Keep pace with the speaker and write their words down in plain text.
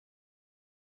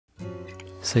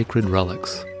sacred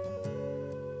relics.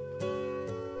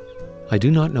 I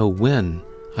do not know when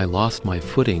I lost my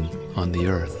footing on the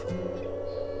earth,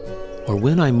 or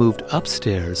when I moved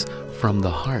upstairs from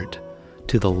the heart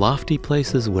to the lofty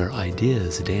places where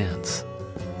ideas dance.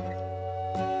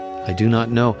 I do not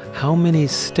know how many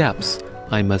steps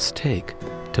I must take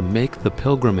to make the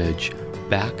pilgrimage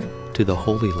back to the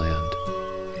Holy Land.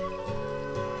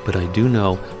 But I do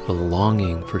know the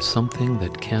longing for something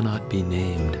that cannot be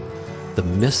named, the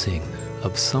missing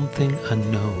of something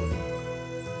unknown,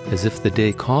 as if the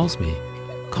day calls me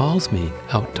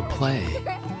out to play.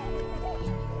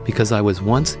 Because I was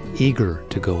once eager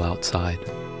to go outside.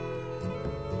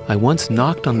 I once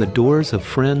knocked on the doors of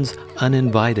friends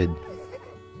uninvited.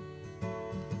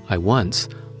 I once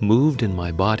moved in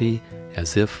my body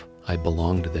as if I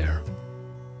belonged there.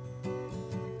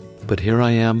 But here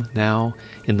I am now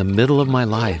in the middle of my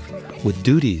life with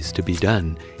duties to be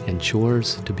done and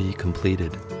chores to be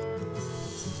completed,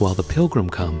 while the pilgrim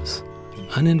comes,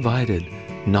 uninvited,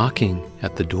 knocking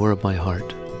at the door of my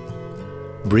heart,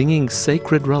 bringing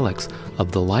sacred relics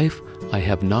of the life I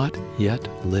have not yet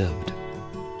lived,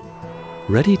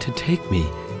 ready to take me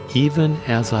even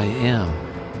as I am,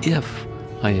 if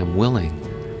I am willing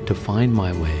to find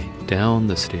my way down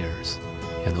the stairs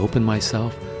and open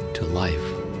myself to life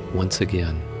once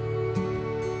again.